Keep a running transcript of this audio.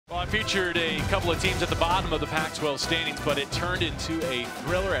featured a couple of teams at the bottom of the Pac-12 standings, but it turned into a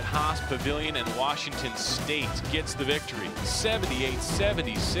thriller at Haas Pavilion, and Washington State gets the victory,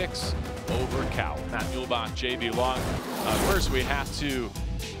 78-76 over Cal. Matt Muehlebach, JB Long. First, we have to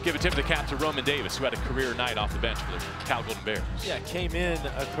give a tip of the cap to Roman Davis, who had a career night off the bench for the Cal Golden Bears. Yeah, came in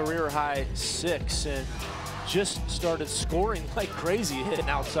a career-high 6 and just started scoring like crazy, hitting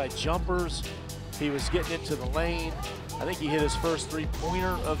outside jumpers. He was getting into the lane. I think he hit his first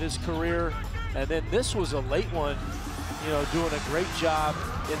three-pointer of his career. And then this was a late one, you know, doing a great job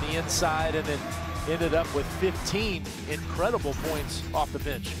in the inside, and then ended up with 15 incredible points off the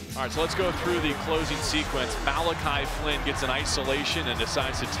bench. All right, so let's go through the closing sequence. Malachi Flynn gets an isolation and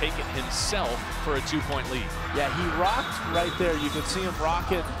decides to take it himself for a 2-point lead. Yeah, he rocked right there. You could see him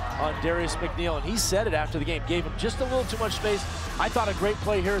rocking on Darius McNeil, and he said it after the game. Gave him just a little too much space. I thought a great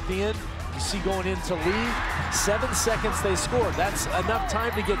play here at the end. You see going into lead, 7 seconds they scored. That's enough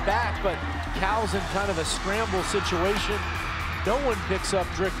time to get back, but Cal's in kind of a scramble situation. No one picks up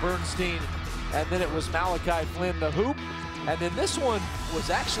Drick Bernstein, and then it was Malachi Flynn, the hoop. And then this one was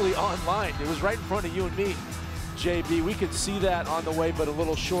actually online. It was right in front of you and me, JB. We could see that on the way, but a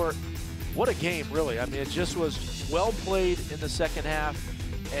little short. What a game, really. I mean, it just was well played in the second half,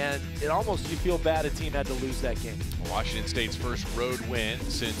 and it almost, you feel bad a team had to lose that game. Washington State's first road win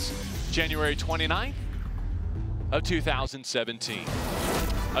since January 29th of 2017.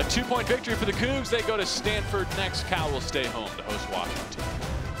 A 2-point victory for the Cougs. They go to Stanford next. Cal will stay home to host Washington.